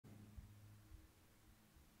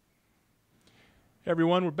Hey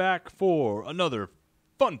everyone, we're back for another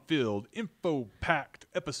fun-filled, info-packed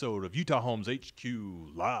episode of Utah Homes HQ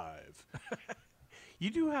Live.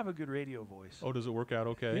 You do have a good radio voice. Oh, does it work out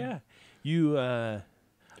okay? Yeah. You,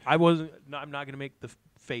 I wasn't, no, I'm not going to make the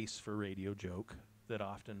face for radio joke that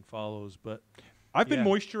often follows, but I've been yeah.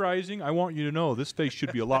 moisturizing. I want you to know this face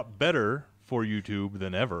should be a lot better for YouTube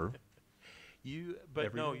than ever. You've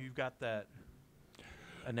got that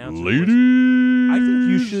announcer Ladies voice. I think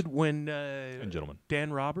you should, when and gentlemen,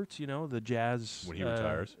 Dan Roberts, the jazz, when he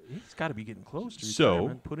retires, he's got to be getting close to So-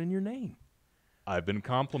 retirement. Put in your name. I've been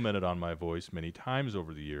complimented on my voice many times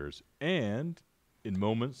over the years, and in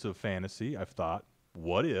moments of fantasy, I've thought,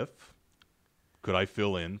 what if could I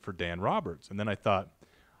fill in for Dan Roberts? And then I thought,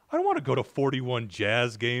 I don't want to go to 41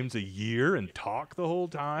 Jazz games a year and talk the whole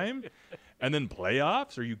time, and then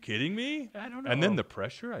playoffs. Are you kidding me? I don't know. And then the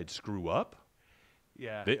pressure, I'd screw up.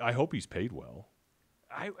 Yeah. I hope he's paid well.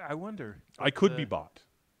 I wonder. I could be bought.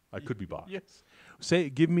 I could be bought. Yes.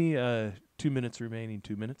 Give me 2 minutes remaining.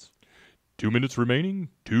 2 minutes. 2 minutes remaining.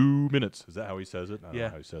 2 minutes. Is that how he says it? I don't know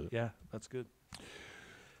how he says it. Yeah, that's good.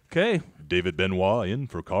 Okay. David Benoit in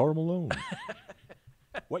for Karl Malone.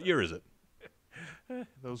 What year is it?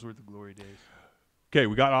 Those were the glory days. Okay,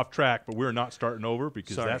 we got off track, but we're not starting over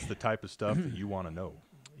because Sorry. that's the type of stuff that you want to know.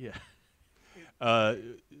 Yeah.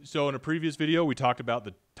 So in a previous video, we talked about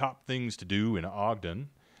the top things to do in Ogden,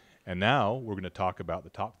 and now we're going to talk about the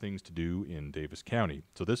top things to do in Davis County.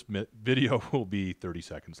 So this video will be 30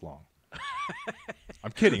 seconds long.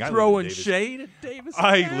 I'm kidding. Throwing shade at Davis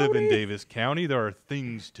I County? live in Davis County. There are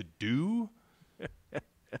things to do, and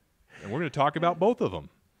we're going to talk about both of them.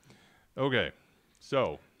 Okay,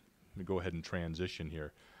 so let me go ahead and transition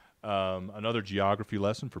here. Another geography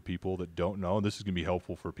lesson for people that don't know. This is going to be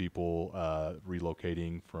helpful for people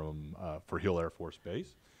relocating from for Hill Air Force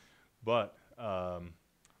Base. But I'm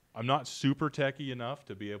not super techie enough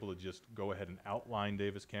to be able to just go ahead and outline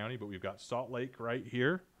Davis County, but we've got Salt Lake right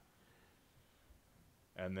here.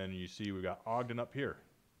 And then you see we've got Ogden up here.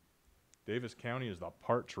 Davis County is the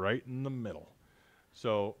parts right in the middle.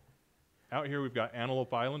 So out here we've got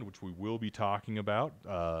Antelope Island, which we will be talking about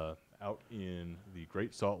out in the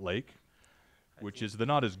Great Salt Lake, which is the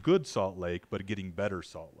not as good Salt Lake, but getting better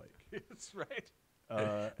Salt Lake. That's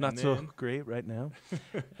right. Not so great right now.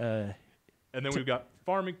 And then we've got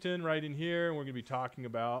Farmington right in here, and we're going to be talking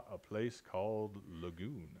about a place called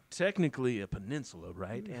Lagoon. Technically a peninsula,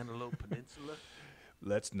 right? Antelope Peninsula.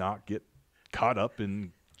 Let's not get caught up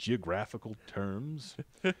in geographical terms.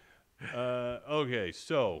 Okay,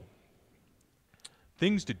 so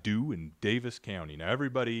things to do in Davis County. Now,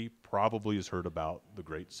 everybody probably has heard about the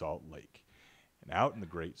Great Salt Lake. And out in the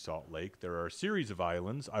Great Salt Lake, there are a series of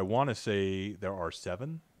islands. I want to say there are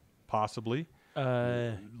 7, possibly.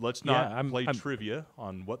 Let's not play trivia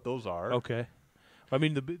on what those are. Okay. I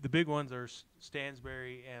mean, the big ones are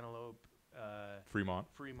Stansbury, Antelope, Fremont,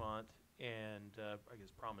 and I guess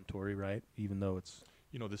Promontory, right? Even though it's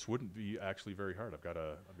this wouldn't be actually very hard. I've got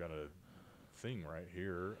a thing right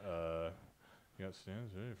here. You got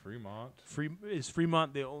Stansbury, Fremont. Is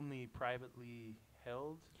Fremont the only privately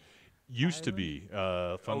held? Used to be.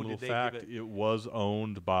 Fun little fact: it was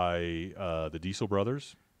owned by the Diesel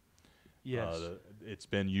brothers. Yes. It's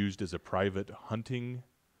been used as a private hunting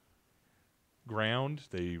ground.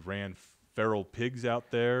 They ran feral pigs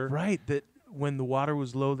out there. Right. That when the water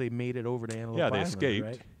was low, they made it over to Antelope Island. Yeah, they escaped.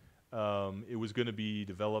 Right? It was going to be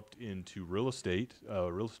developed into real estate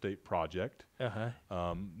project.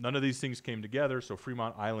 None of these things came together, so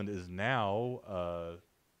Fremont Island is now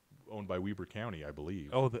owned by Weber County, I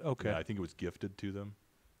believe. Oh, okay. Yeah, I think it was gifted to them.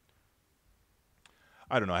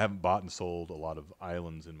 I don't know. I haven't bought and sold a lot of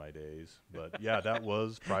islands in my days, but yeah, that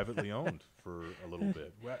was privately owned for a little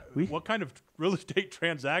bit. What kind of real estate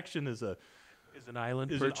transaction is an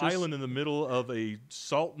island purchase? An island in the middle of a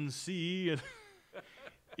Salton Sea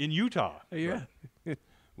in Utah? Yeah. But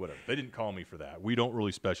whatever. They didn't call me for that. We don't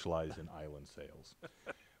really specialize in island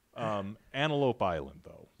sales. Antelope Island,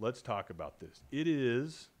 though. Let's talk about this. It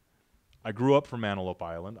is. I grew up from Antelope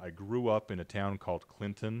Island. I grew up in a town called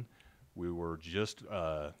Clinton. We were just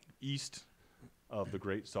east of the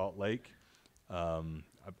Great Salt Lake.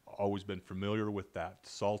 I've always been familiar with that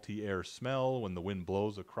salty air smell when the wind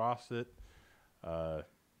blows across it. I've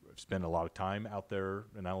spent a lot of time out there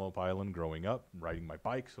in Antelope Island growing up, riding my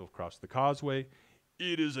bike across the causeway.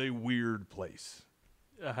 It is a weird place.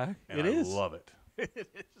 And it is. I love it. It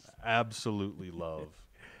is. Absolutely love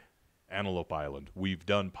Antelope Island. We've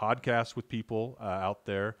done podcasts with people out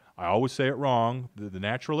there. I always say it wrong. The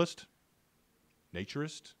naturalist?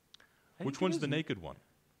 Naturist? Which one's the naked one?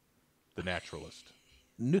 The naturalist.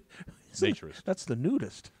 Naturist. That's the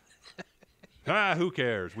nudist. Who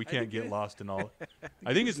cares? We can't get lost in all.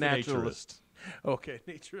 I think it's the naturalist. Okay,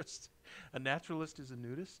 naturist. A naturalist is a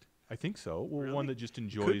nudist? I think so. Well, Really? one that just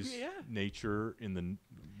enjoys be, yeah. nature in the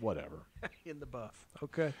whatever. In the buff.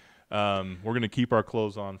 Okay. We're going to keep our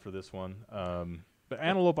clothes on for this one. But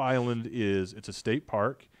Antelope Island it's a state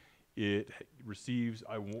park. It receives,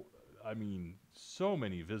 so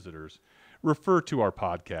many visitors. Refer to our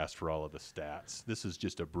podcast for all of the stats. This is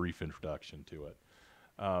just a brief introduction to it.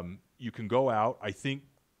 You can go out. I think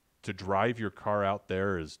to drive your car out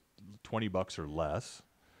there is $20 or less.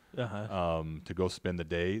 To go spend the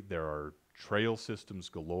day. There are trail systems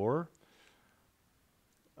galore.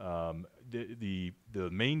 The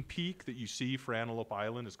main peak that you see for Antelope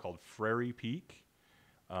Island is called Frary Peak,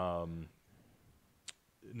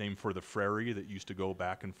 named for the ferry that used to go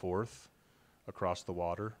back and forth across the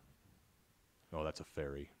water. No, that's a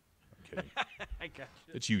ferry. I'm kidding. I got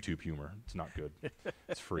you. It's YouTube humor. It's not good.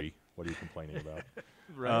 It's free. What are you complaining about?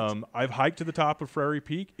 Right. I've hiked to the top of Frary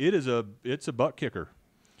Peak. It's a butt kicker.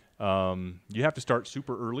 You have to start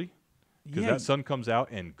super early because that sun comes out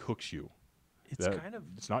and cooks you.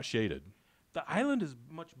 It's not shaded. The island is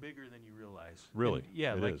much bigger than you realize. Really?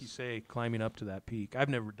 And like you say, climbing up to that peak. I've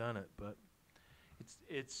never done it, but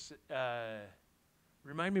it's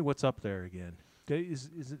remind me what's up there again.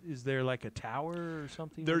 Is there like a tower or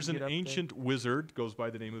something? There's an ancient wizard, goes by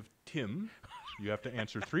the name of Tim. You have to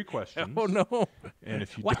answer 3 questions. Oh no. And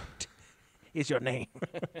if you What is your name?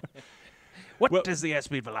 What is the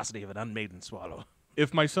airspeed velocity of an unmaiden swallow?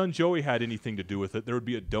 If my son Joey had anything to do with it, there would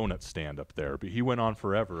be a donut stand up there. But he went on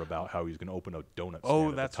forever about how he's going to open a donut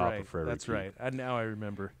stand at the top of Frary That's Peak. right. Now I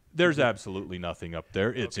remember. There's absolutely nothing up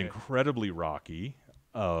there. It's incredibly rocky.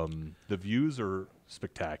 The views are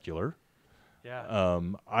spectacular. Yeah.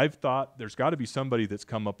 I've thought there's got to be somebody that's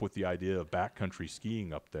come up with the idea of backcountry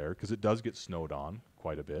skiing up there because it does get snowed on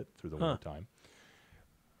quite a bit through the wintertime.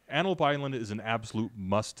 Antelope Island is an absolute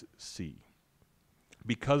must-see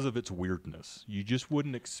because of its weirdness. You just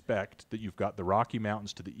wouldn't expect that you've got the Rocky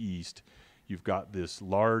Mountains to the east. You've got this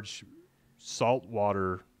large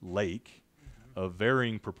saltwater lake of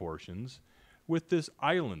varying proportions with this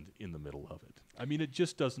island in the middle of it. I mean, it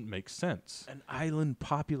just doesn't make sense. An island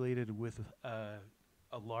populated with a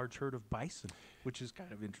large herd of bison, which is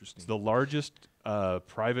kind of interesting. It's the largest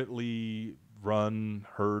privately run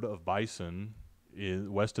herd of bison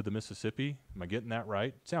west of the Mississippi. Am I getting that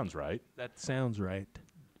right? Sounds right. That sounds right.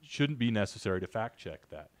 Shouldn't be necessary to fact check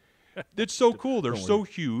that. It's so cool. They're so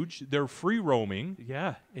huge. They're free roaming.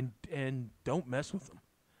 Yeah, and don't mess with them.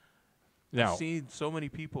 Now, I've seen so many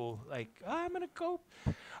people like, I'm going to go.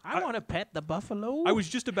 I want to pet the buffalo. I was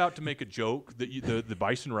just about to make a joke that the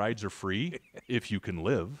bison rides are free if you can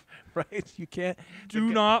live. Right? You can't.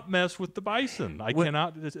 Do not mess with the bison. I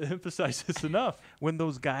cannot emphasize this enough. When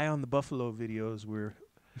those guy on the buffalo videos were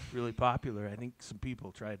really popular, I think some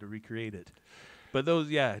people tried to recreate it. But those,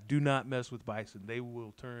 do not mess with bison. They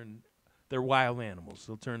will they're wild animals.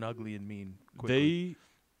 They'll turn ugly and mean quickly.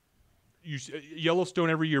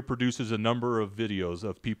 Yellowstone every year produces a number of videos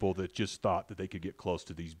of people that just thought that they could get close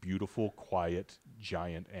to these beautiful, quiet,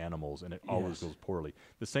 giant animals, and it always goes poorly.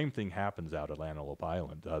 The same thing happens out at Antelope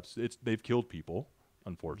Island. They've killed people,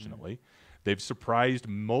 unfortunately. They've surprised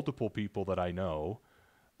multiple people that I know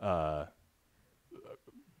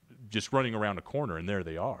just running around a corner, and there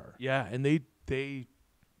they are. Yeah, and they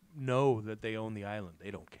know that they own the island.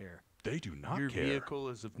 They don't care. They do not Your care. Your vehicle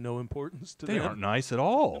is of no importance to them. They aren't nice at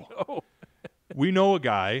all. No. We know a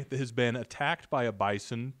guy that has been attacked by a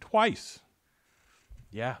bison twice.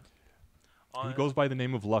 Yeah. He goes by the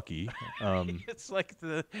name of Lucky. It's like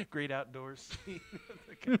the Great Outdoors scene.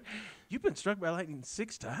 You've been struck by lightning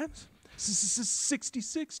 6 times?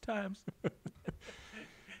 66 times.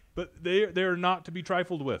 But they're not to be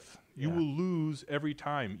trifled with. You will lose every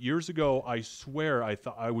time. Years ago, I swear, I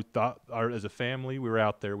thought as a family, we were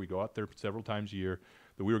out there. We go out there several times a year,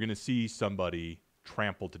 that we were going to see somebody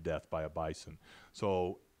trampled to death by a bison.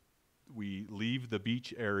 So we leave the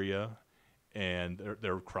beach area, and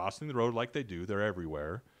they're crossing the road like they do. They're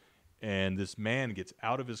everywhere. And this man gets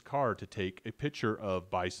out of his car to take a picture of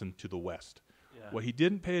bison to the west. Yeah. What he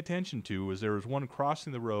didn't pay attention to was there was one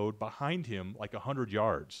crossing the road behind him like 100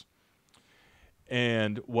 yards.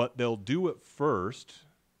 And what they'll do at first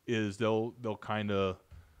is they'll kind of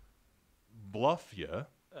bluff you,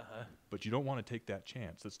 but you don't want to take that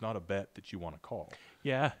chance. That's not a bet that you want to call.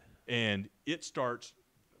 Yeah. And it starts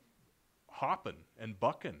hopping and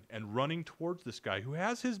bucking and running towards this guy who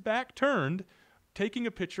has his back turned, taking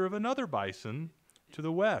a picture of another bison to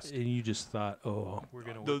the west. And you just thought, we're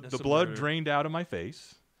going to the blood drained out of my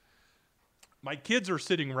face. My kids are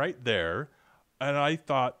sitting right there, and I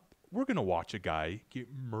thought, we're going to watch a guy get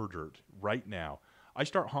murdered right now. I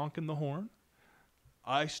start honking the horn.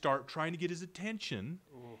 I start trying to get his attention.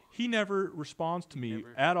 Oh. He never responds to me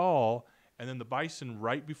Never. at all. And then the bison,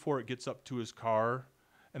 right before it gets up to his car,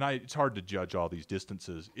 and it's hard to judge all these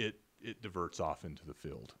distances, it diverts off into the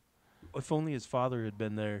field. If only his father had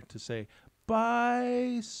been there to say,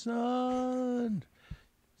 "Bison."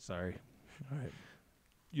 Sorry. All right.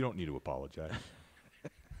 You don't need to apologize.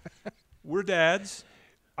 We're dads.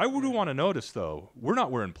 I would want to notice, though, we're not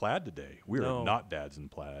wearing plaid today. We are not dads in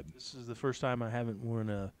plaid. This is the first time I haven't worn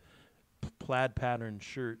a plaid pattern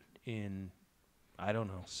shirt in, I don't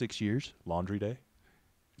know, 6 years. Laundry day.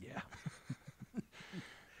 Yeah.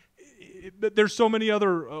 But there's so many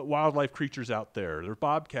other wildlife creatures out there. There's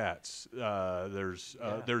bobcats. There's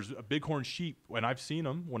a bighorn sheep, and I've seen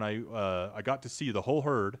them when I got to see the whole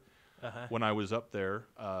herd when I was up there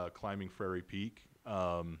climbing Prairie Peak.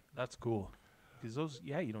 That's cool. Because those,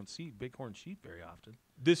 you don't see bighorn sheep very often.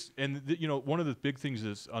 One of the big things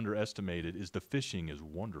that's underestimated is the fishing is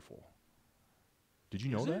wonderful. Did you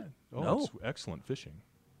know that? Oh, No. It's excellent fishing.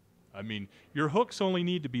 I mean, your hooks only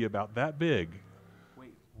need to be about that big.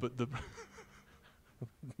 Wait. But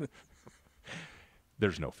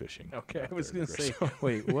there's no fishing. Okay, I was there going in to say, Grayson.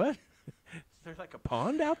 wait, what? Is there like a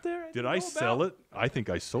pond out there? Did I sell it? I think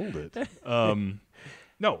I sold it.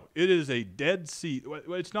 No, it is a dead sea. Well,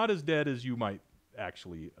 it's not as dead as you might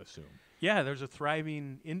actually assume. Yeah, there's a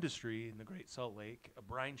thriving industry in the Great Salt Lake, a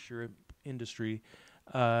brine shrimp industry,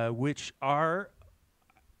 which are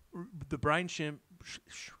the brine shrimp.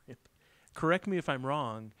 Correct me if I'm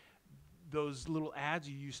wrong. Those little ads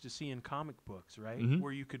you used to see in comic books, right? Mhm.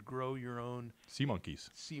 Where you could grow your own Sea monkeys.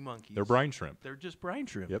 sea monkeys. They're brine shrimp. They're just brine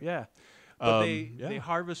shrimp. Yep. Yeah. But Yeah. they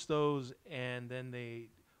harvest those and then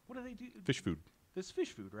what do they do? Fish food. This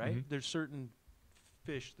fish food, right? Mhm. There's certain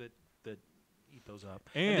fish that eat those up.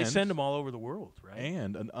 And they send them all over the world, right?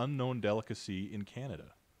 And an unknown delicacy in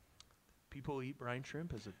Canada. People eat brine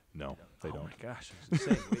shrimp as a No, they oh don't. my gosh, I was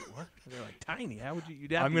gonna say, wait, what? They're like tiny. How would you?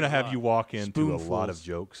 You'd have I'm to going to eat have lot. you walk into a lot of Spoonfuls.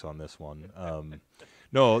 jokes on this one.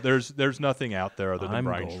 No, there's nothing out there other than I'm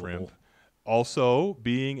brine gullible. shrimp. Also,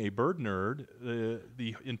 being a bird nerd,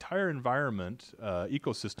 the entire environment,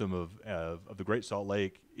 ecosystem of the Great Salt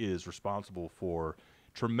Lake is responsible for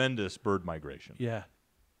tremendous bird migration. Yeah,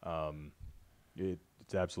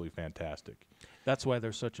 It's absolutely fantastic. that's why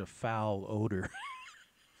there's such a foul odor.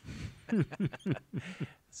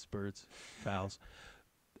 It's birds, fowls.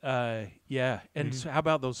 Yeah, and so how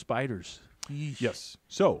about those spiders? Yeesh. Yes.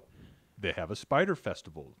 So they have a spider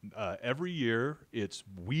festival every year. It's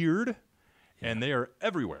weird, and they are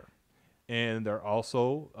everywhere. And they're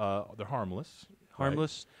also they're harmless.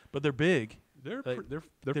 Harmless, but they're big. They're Like,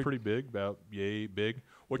 they're pretty big, about yay big.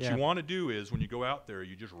 What Yeah. you want to do is when you go out there,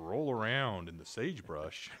 you just roll around in the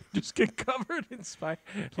sagebrush, Just get covered in spider.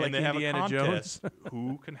 Like and they have Indiana a contest Jones.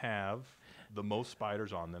 who can have the most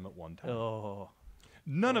spiders on them at one time. Oh,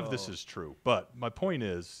 None of this is true, but my point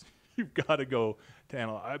is, you've got to go to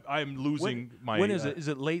analyze. I'm losing my. when is it? Is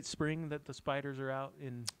it late spring that the spiders are out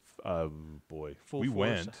in Boy, full we force?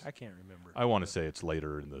 went. I can't remember. I want to say it's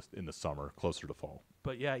later in the summer, closer to fall.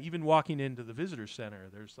 But yeah, even walking into the visitor center,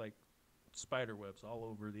 there's like spider webs all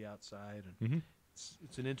over the outside, and Mm-hmm.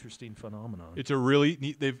 it's an interesting phenomenon. It's a really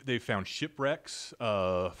neat. They've found shipwrecks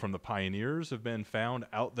from the pioneers have been found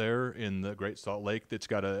out there in the Great Salt Lake. That's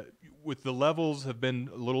got with the levels have been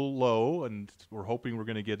a little low, and we're hoping we're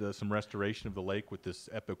going to get some restoration of the lake with this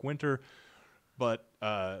epic winter. But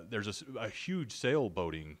there's a huge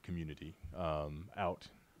sailboating community out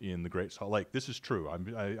in the Great Salt Lake. This is true.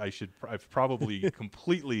 I've probably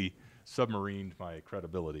completely submarined my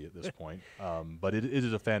credibility at this point. But it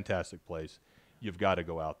is a fantastic place. You've got to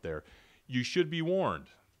go out there. You should be warned.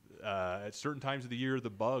 At certain times of the year, the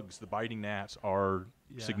bugs, the biting gnats are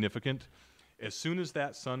significant. As soon as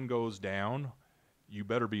that sun goes down, you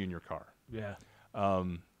better be in your car. Yeah.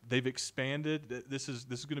 They've expanded. This is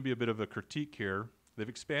going to be a bit of a critique here. They've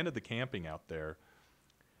expanded the camping out there.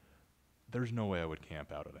 There's no way I would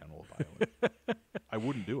camp out at Antelope Island. I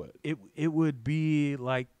wouldn't do it. It would be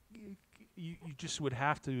like you just would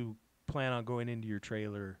have to plan on going into your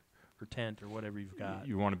trailer or tent or whatever you've got.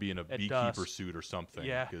 You want to be in a beekeeper dusk. suit or something.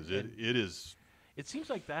 Yeah, Because and- it is. It seems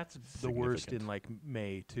like that's the worst Significant. in like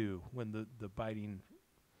May too, when the biting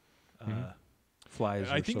Mhm. flies.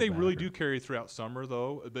 I are think so they really bad. do carry throughout summer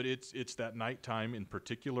though. But it's that nighttime in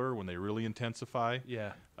particular when they really intensify.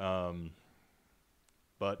 Yeah.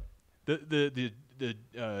 But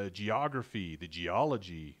the geography, the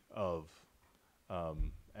geology of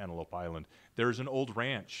Antelope Island. There's an old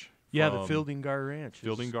ranch. Yeah, the from Fielding Gar Ranch. is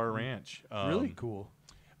Fielding Gar Ranch. Really cool.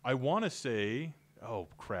 I want to say oh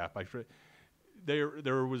crap,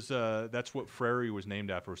 there was that's what Frary was named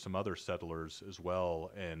after, some other settlers as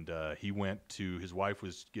well, and he went to, his wife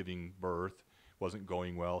was giving birth, wasn't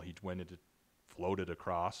going well. He went into, floated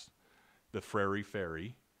across the Frary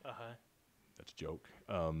Ferry. That's a joke.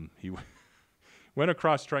 He went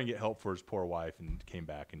across to try and get help for his poor wife, and came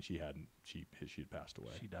back, and she had passed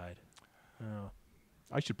away. She died. Oh.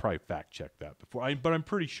 I should probably fact check that before. But I'm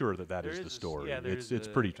pretty sure that is the story. It's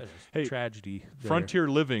pretty. Hey, tragedy. Frontier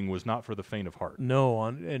living was not for the faint of heart. No,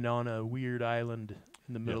 on a weird island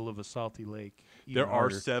in the middle of a salty lake. There are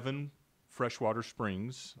 7 freshwater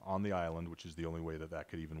springs on the island, which is the only way that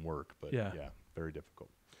could even work. But yeah, very difficult.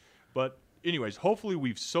 But anyways, hopefully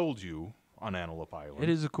we've sold you on Antelope Island. It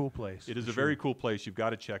is a cool place. It is a very cool place. You've got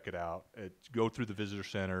to check it out. Go through the visitor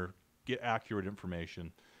center, get accurate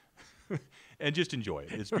information. And just enjoy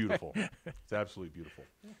it. It's beautiful. It's absolutely beautiful.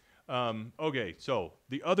 Okay, so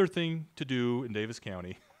the other thing to do in Davis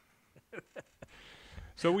County.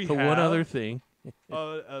 So we have one other thing.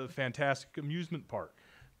 a fantastic amusement park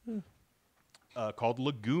called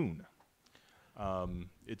Lagoon.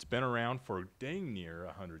 It's been around for dang near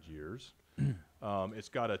 100 years. It's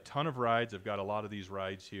got a ton of rides. I've got a lot of these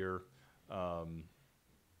rides here.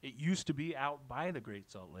 It used to be out by the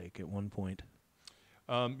Great Salt Lake at one point.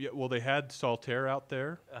 Yeah, well, they had Saltaire out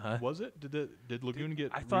there. Was it? Did Lagoon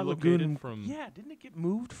get I thought relocated Lagoon from? Yeah, didn't it get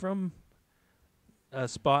moved from a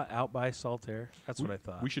spot out by Saltaire? That's what I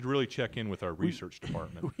thought. We should really check in with our research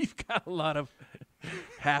department. We've got a lot of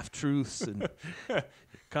half-truths and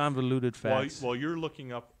convoluted facts. While you're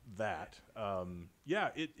looking up that,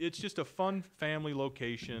 it's just a fun family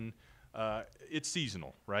location. It's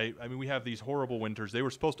seasonal, right? I mean, we have these horrible winters. They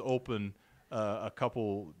were supposed to open a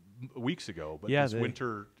couple weeks ago, but this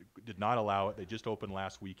winter did not allow it. They just opened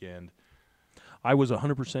last weekend. I was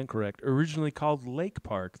 100% correct. Originally called Lake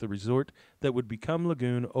Park, the resort that would become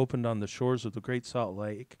Lagoon opened on the shores of the Great Salt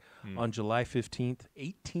Lake on July 15th,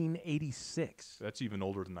 1886. That's even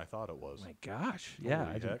older than I thought it was. My gosh. Yeah.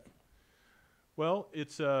 Holy heck. Well,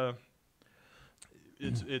 it's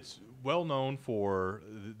well known for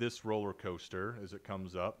this roller coaster as it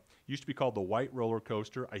comes up. Used to be called the White Roller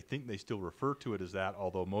Coaster. I think they still refer to it as that,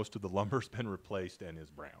 although most of the lumber's been replaced and is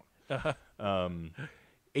brown.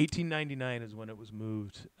 1899 is when it was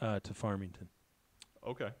moved to Farmington.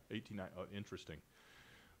 Okay, 1899. Oh, interesting.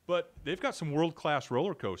 But they've got some world-class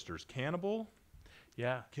roller coasters. Cannibal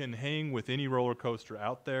can hang with any roller coaster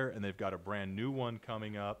out there, and they've got a brand new one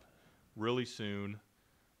coming up really soon.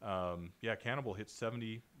 Cannibal hits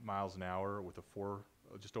 70 miles an hour with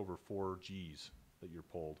just over 4 Gs that you're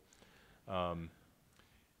pulled.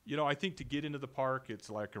 I think to get into the park, it's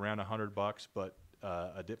like around $100, but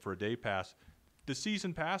for a day pass. The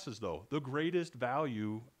season passes, though, the greatest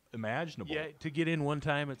value imaginable. Yeah, to get in one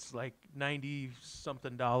time, it's like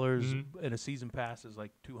 $90-something, and a season pass is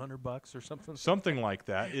like $200 or something. Something like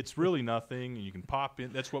that. It's really nothing, and you can pop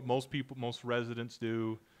in. That's what most residents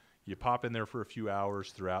do. You pop in there for a few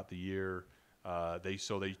hours throughout the year. They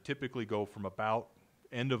typically go from about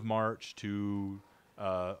end of March to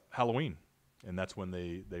Halloween, and that's when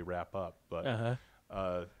they wrap up. But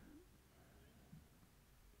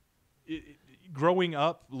growing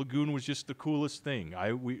up, Lagoon was just the coolest thing.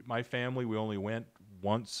 My family, we only went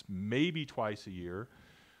once, maybe twice a year.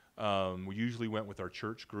 We usually went with our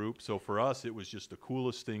church group, so for us, it was just the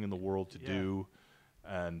coolest thing in the world to do,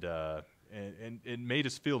 and it made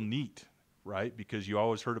us feel neat, right? Because you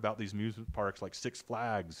always heard about these amusement parks like Six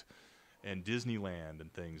Flags and Disneyland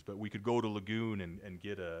and things, but we could go to Lagoon and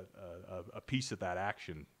get a piece of that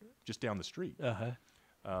action just down the street.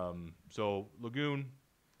 So Lagoon,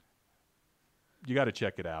 you got to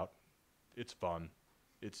check it out. It's fun.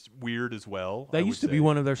 It's weird as well. That used to be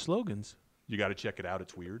one of their slogans. You got to check it out.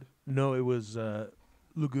 It's weird. No, it was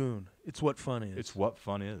Lagoon. It's what fun is. It's what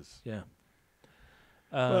fun is. Yeah.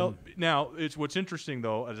 Well, now, what's interesting,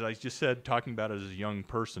 though, as I just said, talking about it as a young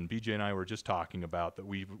person, BJ and I were just talking about that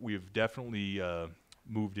we've definitely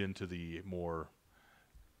moved into the more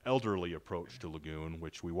elderly approach to Lagoon,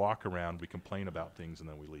 which we walk around, we complain about things, and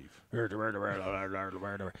then we leave.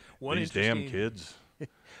 These damn kids.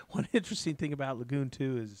 One interesting thing about Lagoon,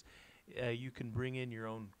 too, is you can bring in your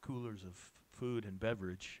own coolers of food and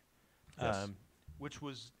beverage, which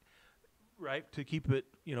was... right, to keep it,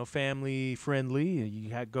 family friendly.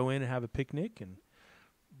 You go in and have a picnic,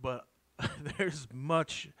 but there's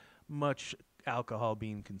much alcohol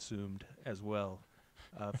being consumed as well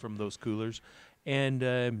from those coolers.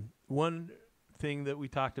 And one thing that we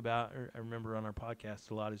talked about, or I remember on our podcast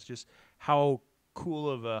a lot, is just how cool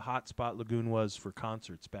of a hotspot Lagoon was for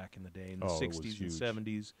concerts back in the day in the 60s and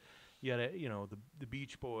 70s. You had the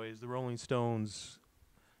Beach Boys, the Rolling Stones,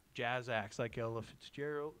 jazz acts like Ella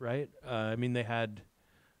Fitzgerald, right? I mean, they had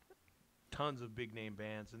tons of big name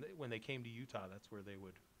bands, and when they came to Utah, that's where they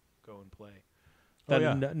would go and play.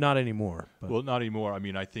 Not anymore. But. Well, not anymore. I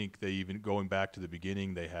mean, I think they even going back to the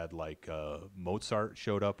beginning, they had like Mozart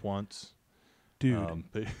showed up once. Dude,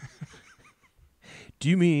 do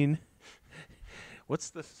you mean what's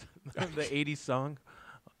the 80s song?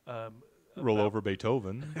 Roll over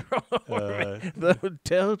Beethoven.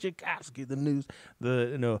 Tell Tchaikovsky the news.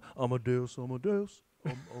 Amadeus.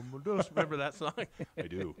 Remember that song? I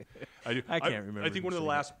do. I can't remember. I think one of the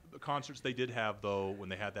last concerts they did have, though, when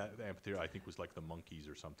they had that amphitheater, I think was like the Monkees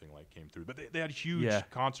or something came through. But they had huge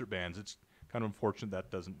concert bands. It's kind of unfortunate that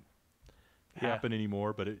doesn't happen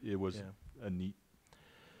anymore, but it was a neat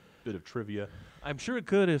bit of trivia. I'm sure it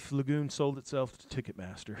could if Lagoon sold itself to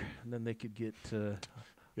Ticketmaster, and then they could get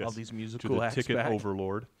all these musical to the acts ticket back.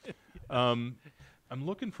 overlord. I'm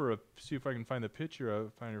looking see if I can find the picture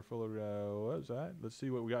of Pioneer Fuller. What was that? Let's see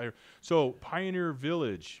what we got here. So Pioneer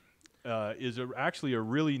Village is actually a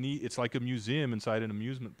really neat. It's like a museum inside an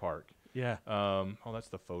amusement park. Yeah. That's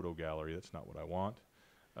the photo gallery. That's not what I want.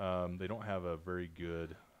 They don't have a very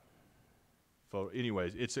good photo.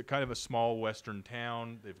 Anyways, it's a kind of a small western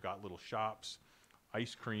town. They've got little shops,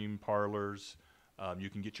 ice cream parlors. You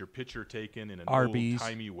can get your picture taken in an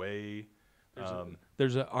old-timey way.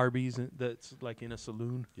 There's an Arby's that's like in a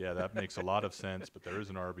saloon. Yeah, that makes a lot of sense, but there is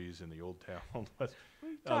an Arby's in the old town.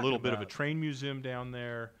 A little bit of a train museum down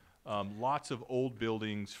there. Lots of old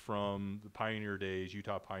buildings from the pioneer days,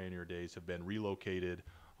 Utah pioneer days, have been relocated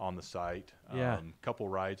on the site. Couple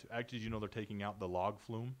rides. Actually, did you know they're taking out the log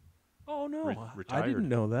flume? Oh, no. Retired. I didn't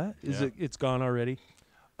know that. It's gone already?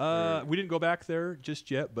 We didn't go back there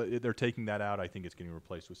just yet, but they're taking that out. I think it's getting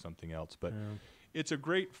replaced with something else. But it's a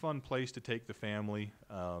great, fun place to take the family.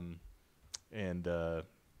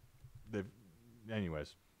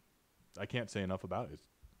 Anyways, I can't say enough about it.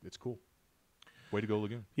 It's cool. Way to go,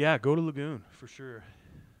 Lagoon. Yeah, go to Lagoon for sure.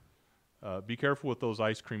 Be careful with those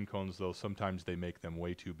ice cream cones, though. Sometimes they make them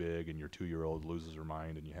way too big, and your 2-year-old loses her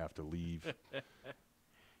mind, and you have to leave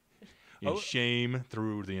in shame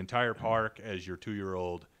through the entire park as your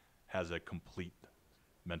 2-year-old has a complete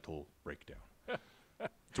mental breakdown.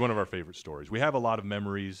 It's one of our favorite stories. We have a lot of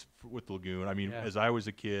memories with Lagoon. I mean, as I was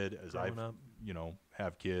a kid, as I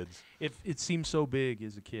have kids. It seemed so big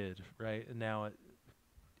as a kid, right? And now it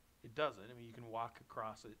doesn't. I mean, you can walk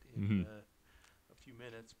across it in a few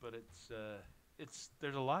minutes, but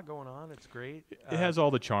there's a lot going on. It's great. It has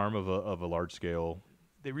all the charm of a large scale.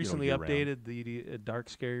 They recently updated the dark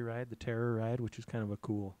scary ride, the terror ride, which is kind of a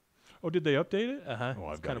cool. Oh, did they update it?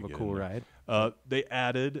 It's kind of a cool ride. They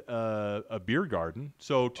added a beer garden.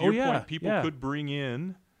 So to your point, people could bring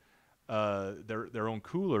in their own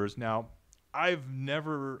coolers. Now, I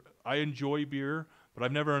enjoy beer, but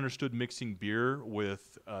I've never understood mixing beer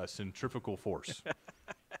with centrifugal force.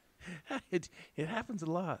 It happens a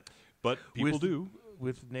lot. But people do.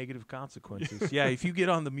 With negative consequences. Yeah, if you get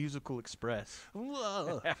on the Musical Express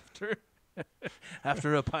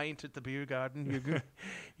after a pint at the beer garden,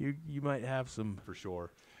 you might have some. For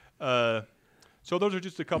sure. So those are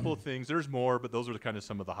just a couple of things. There's more, but those are kind of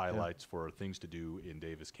some of the highlights for things to do in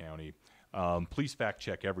Davis County. Please fact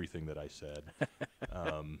check everything that I said.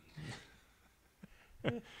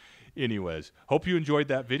 Anyways, hope you enjoyed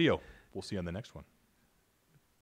that video. We'll see you on the next one.